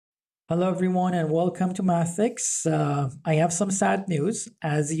Hello, everyone, and welcome to Mathics. I have some sad news.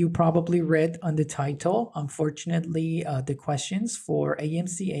 As you probably read on the title, unfortunately, the questions for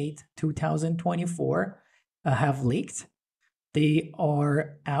AMC 8 2024 have leaked. They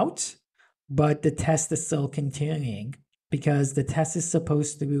are out, but the test is still continuing because the test is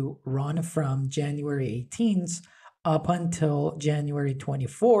supposed to run from January 18th up until January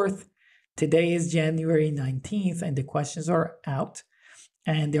 24th. Today is January 19th, and the questions are out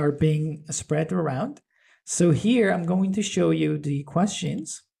and they are being spread around. So here I'm going to show you the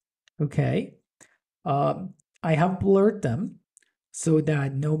questions. Okay. I have blurred them so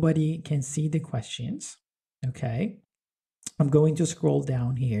that nobody can see the questions. Okay. I'm going to scroll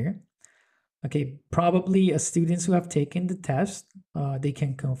down here. Okay, probably students who have taken the test, they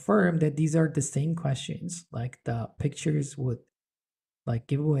can confirm that these are the same questions. Like the pictures would like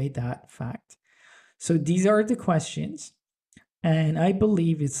give away that fact. So these are the questions. And I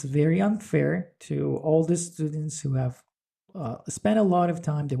believe it's very unfair to all the students who have spent a lot of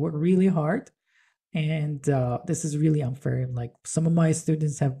time. They work really hard. And this is really unfair. Like some of my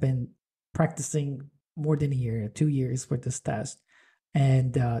students have been practicing more than a year, 2 years for this test.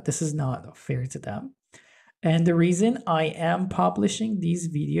 And this is not fair to them. And the reason I am publishing these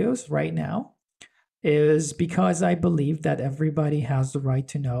videos right now is because I believe that everybody has the right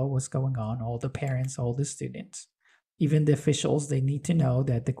to know what's going on, all the parents, all the students, even the officials. They need to know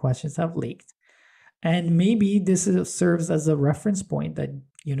that the questions have leaked. And maybe this serves as a reference point that,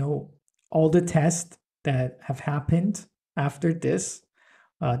 all the tests that have happened after this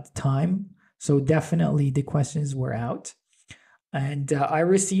time. So definitely the questions were out. And I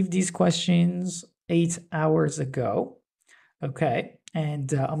received these questions 8 hours ago. Okay.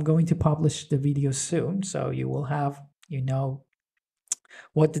 And I'm going to publish the video soon. So you will have,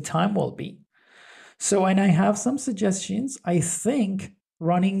 what the time will be. So, and I have some suggestions. I think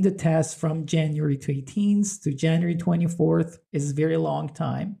running the test from January 18th to January 24th is a very long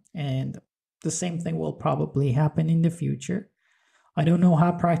time. And the same thing will probably happen in the future. I don't know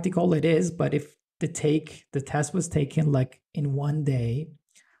how practical it is, but if the test was taken like in one day,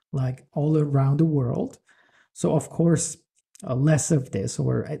 like all around the world. So of course, less of this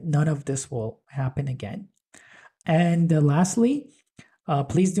or none of this will happen again. And lastly,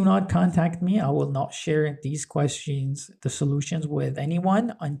 please do not contact me. I will not share these questions, the solutions with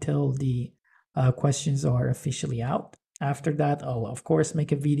anyone until the questions are officially out. After that, I'll of course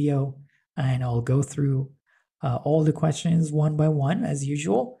make a video and I'll go through all the questions one by one as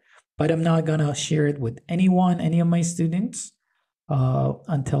usual, but I'm not gonna share it with anyone, any of my students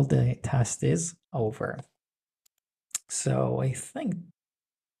until the test is over. So I think